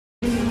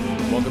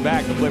Welcome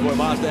back to Playboy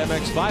Mazda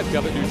MX5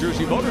 Cup at New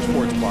Jersey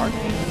Motorsports Park.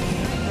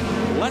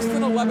 Less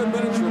than 11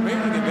 minutes remaining,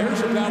 and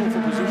there's a battle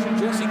for position.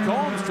 Jesse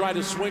Combs tried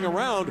to swing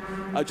around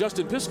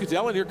Justin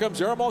Piscatell, and here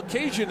comes Aaron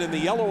Malkasian in the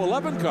yellow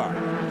 11 car.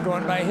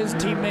 Going by his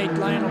teammate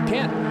Lionel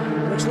Kent.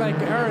 Looks like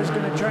Ara's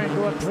going to try and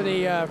go up for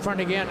the front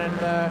again,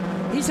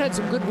 and he's had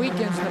some good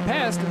weekends in the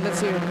past, and let's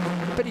see,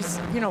 but he's,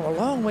 you know, a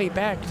long way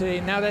back today.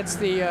 Now that's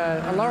the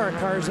Alara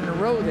cars in a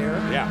row there.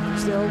 Yeah.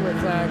 Still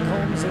with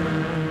Combs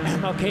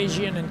and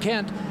Malkasian and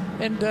Kent,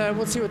 and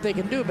we'll see what they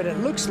can do, but it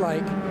looks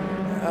like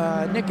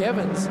Nick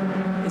Evans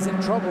is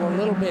in trouble a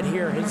little bit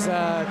here. His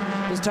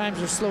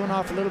times are slowing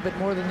off a little bit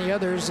more than the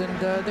others, and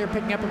they're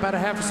picking up about a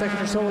half a second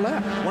or so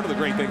left. One of the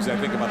great things I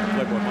think about the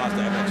Playboy Mazda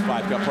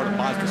MX5 Cup, part of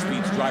Mazda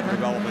Speed's driver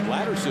development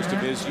ladder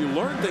system, is you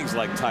learn things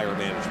like tire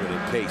management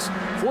and pace.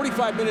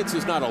 45 minutes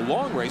is not a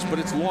long race, but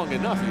it's long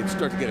enough. You can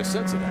start to get a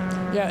sense of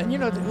that. Yeah, and you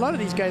know, a lot of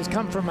these guys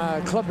come from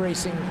club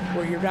racing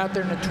where you're out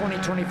there in a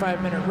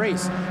 20-25 minute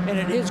race, and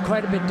it is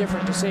quite a bit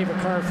different to save a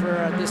car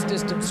for this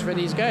distance for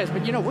these guys.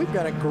 But you know, we've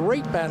got a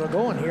great battle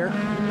going here.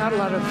 Not a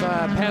lot of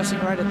passing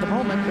right at the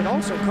moment, but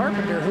also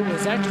Carpenter, who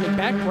was actually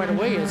back quite a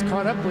way, has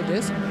caught up with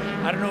this.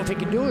 I don't know if he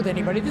can do it with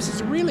anybody. This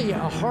is really a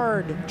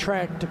hard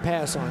track to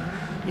pass on.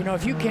 You know,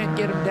 if you can't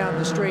get him down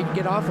the straight,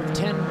 get off of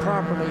 10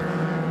 properly.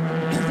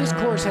 This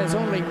course has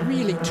only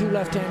really 2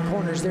 left-hand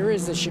corners. There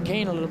is the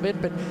chicane a little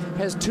bit, but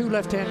has 2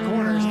 left-hand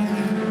corners.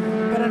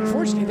 But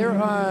unfortunately,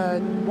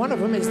 one of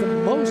them is the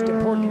most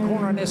important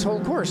corner on this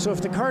whole course. So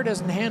if the car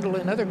doesn't handle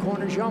in other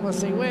corners, you almost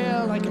say,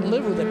 well, I can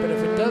live with it. But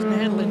if it doesn't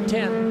handle in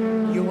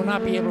 10, you will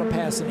not be able to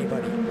pass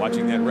anybody.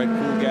 Watching that red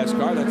cool gas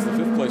car, that's the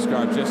 5th place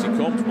car of Jesse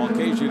Combs.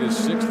 Malkasian is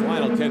 6th,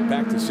 Lionel Kent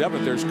back to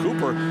 7th. There's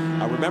Cooper.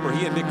 Remember,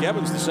 he and Nick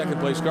Evans, the 2nd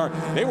place car,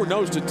 they were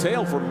nose to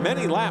tail for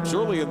many laps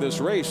early in this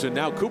race, and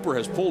now Cooper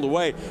has pulled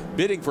away,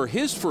 bidding for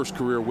his first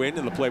career win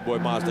in the Playboy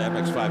Mazda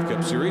MX5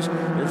 Cup Series.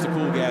 There's the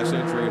cool gas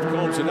entry of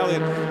Combs, and now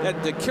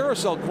the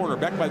carousel corner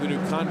back by the new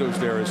condos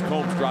there as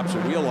Combs drops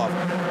a wheel off.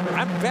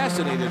 I'm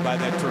fascinated by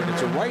that turn.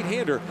 It's a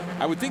right-hander.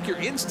 I would think your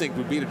instinct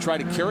would be to try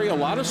to carry a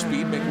lot of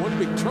speed, make one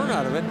big turn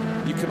out of it.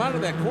 You come out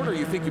of that corner,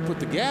 you think you put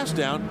the gas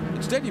down.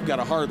 Instead, you've got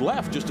a hard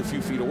left just a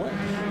few feet away.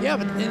 Yeah,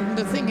 but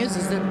the thing is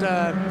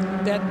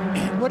that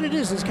what it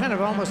is kind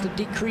of almost a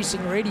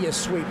decreasing radius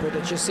sweeper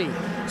that you see.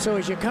 So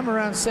as you come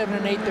around 7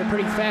 and 8, they're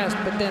pretty fast,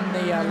 but then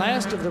the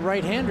last of the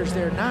right-handers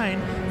there, 9,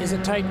 is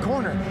a tight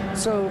corner.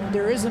 So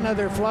there is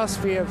another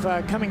philosophy of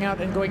coming out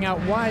and going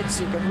out wide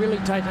so you can really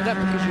tighten it up,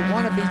 because you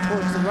want to be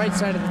towards the right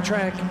side of the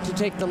track to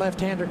take the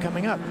left-hander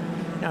coming up.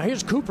 Now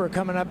here's Cooper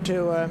coming up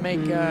to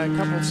make a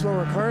couple of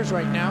slower cars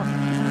right now.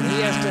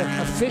 He has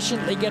to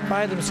efficiently get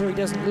by them so he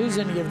doesn't lose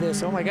any of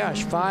this. Oh my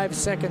gosh, 5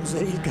 seconds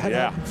that he's got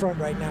out in front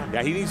right now.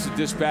 Yeah, he needs to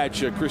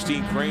dispatch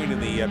Christine Crane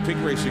in the pig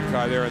racing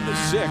car there in the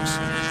 6th.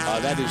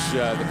 That is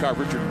the car of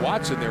Richard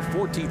Watson there,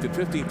 14th and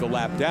 15th a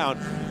lap down.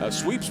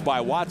 Sweeps by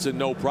Watson,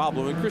 no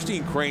problem. And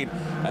Christine Crane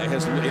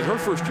has, in her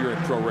first year in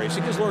pro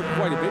racing, has learned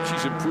quite a bit.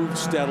 She's improved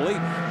steadily.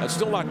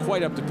 Still not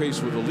quite up to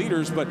pace with the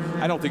leaders, but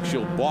I don't think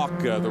she'll balk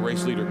the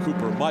race leader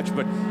Cooper much.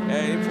 But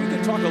if we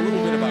could talk a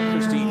little bit about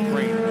Christine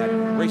Crane and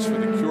that race for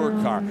the Cure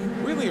car.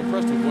 Really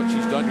impressed with what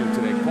she's done here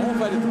today.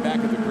 Qualified at the back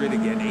of the grid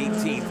again,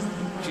 18th.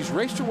 She's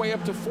raced her way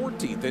up to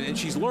 14th, and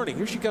she's learning.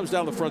 Here she comes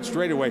down the front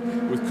straightaway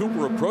with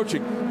Cooper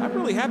approaching. I'm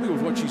really happy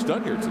with what she's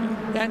done here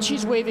today. And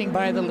she's waving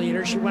by the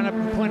leader. She went up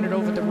and pointed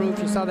over the roof.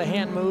 You saw the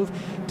hand move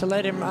to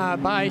let him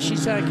by.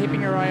 She's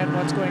keeping her eye on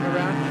what's going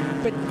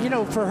around. But, you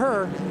know, for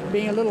her,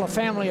 being a little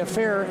family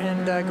affair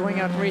and going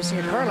out and racing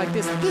a car like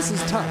this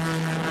is tough.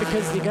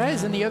 Because the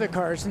guys in the other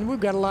cars, and we've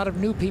got a lot of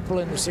new people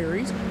in the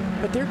series,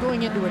 but they're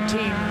going into a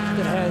team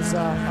that has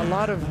a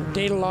lot of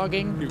data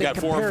logging. You've got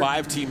 4 or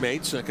 5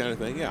 teammates, that kind of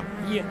thing, yeah.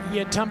 You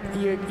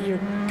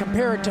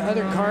compare it to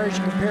other cars,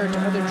 you compare it to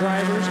other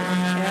drivers,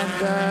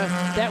 and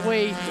that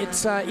way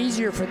it's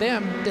easier for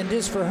them than it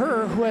is for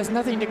her, who has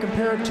nothing to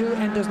compare it to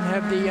and doesn't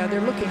have the,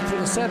 they're looking for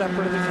the setup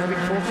rather than having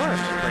 4 cars.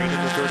 Crane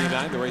in the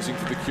 39, the racing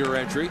for the Cure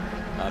entry.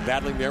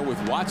 Battling there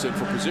with Watson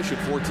for position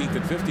 14th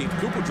and 15th.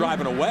 Cooper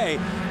driving away,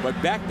 but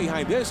back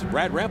behind this,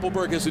 Brad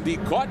Rampelberg has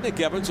indeed caught Nick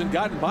Evans and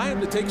gotten by him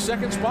to take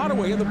 2nd spot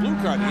away in the blue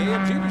car, the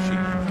AMG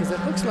machine. Because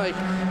it looks like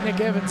Nick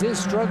Evans is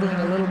struggling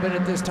a little bit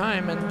at this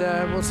time,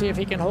 and we'll see if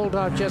he can hold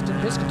off Justin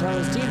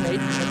Piscatell, his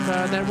teammate,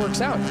 if that works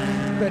out.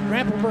 But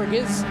Rampelberg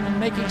is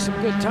making some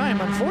good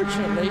time.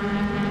 Unfortunately,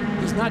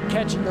 he's not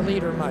catching the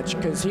leader much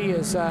because he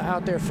is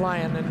out there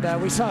flying.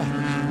 And we saw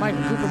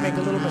Michael Cooper make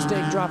a little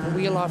mistake, drop a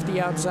wheel off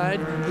the outside.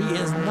 He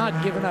is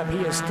not giving up. He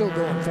is still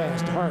going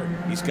fast, hard.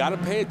 He's got to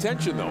pay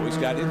attention, though. He's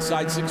got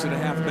inside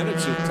 6.5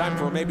 minutes. Time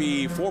for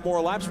maybe 4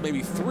 more laps,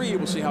 maybe 3.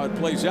 We'll see how it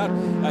plays out.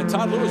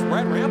 Todd Lewis,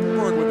 Brad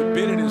Rampelberg with a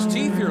bit in his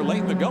teeth here late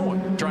in the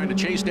going. Trying to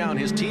chase down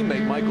his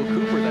teammate, Michael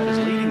Cooper, that is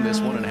leading this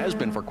one and has been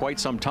been for quite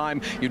some time.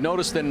 You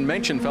noticed and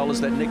mentioned, fellas,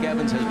 that Nick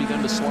Evans has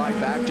begun to slide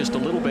back just a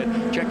little bit.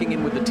 Checking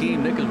in with the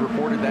team, Nick has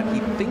reported that he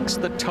thinks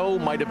the toe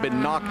might have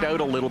been knocked out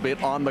a little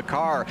bit on the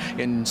car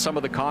in some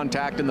of the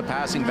contact and the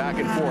passing back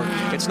and forth.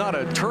 It's not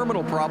a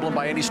terminal problem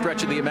by any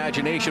stretch of the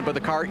imagination, but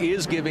the car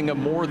is giving him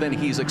more than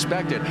he's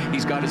expected.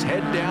 He's got his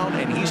head down,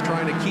 and he's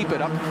trying to keep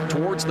it up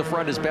towards the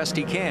front as best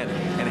he can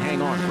and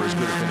hang on for as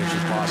good a finish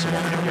as possible.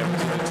 Nick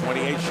Evans in the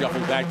 28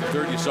 shuffled back to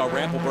third. You saw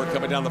Rampelberg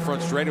coming down the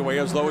front straightaway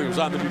as though he was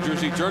on the New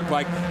Jersey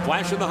Turnpike,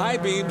 flashing the high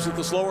beams at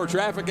the slower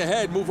traffic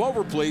ahead. Move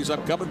over, please.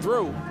 I'm coming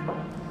through.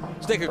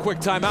 Let's take a quick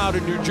time out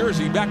in New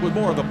Jersey. Back with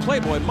more of the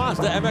Playboy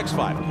Mazda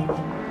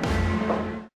MX5.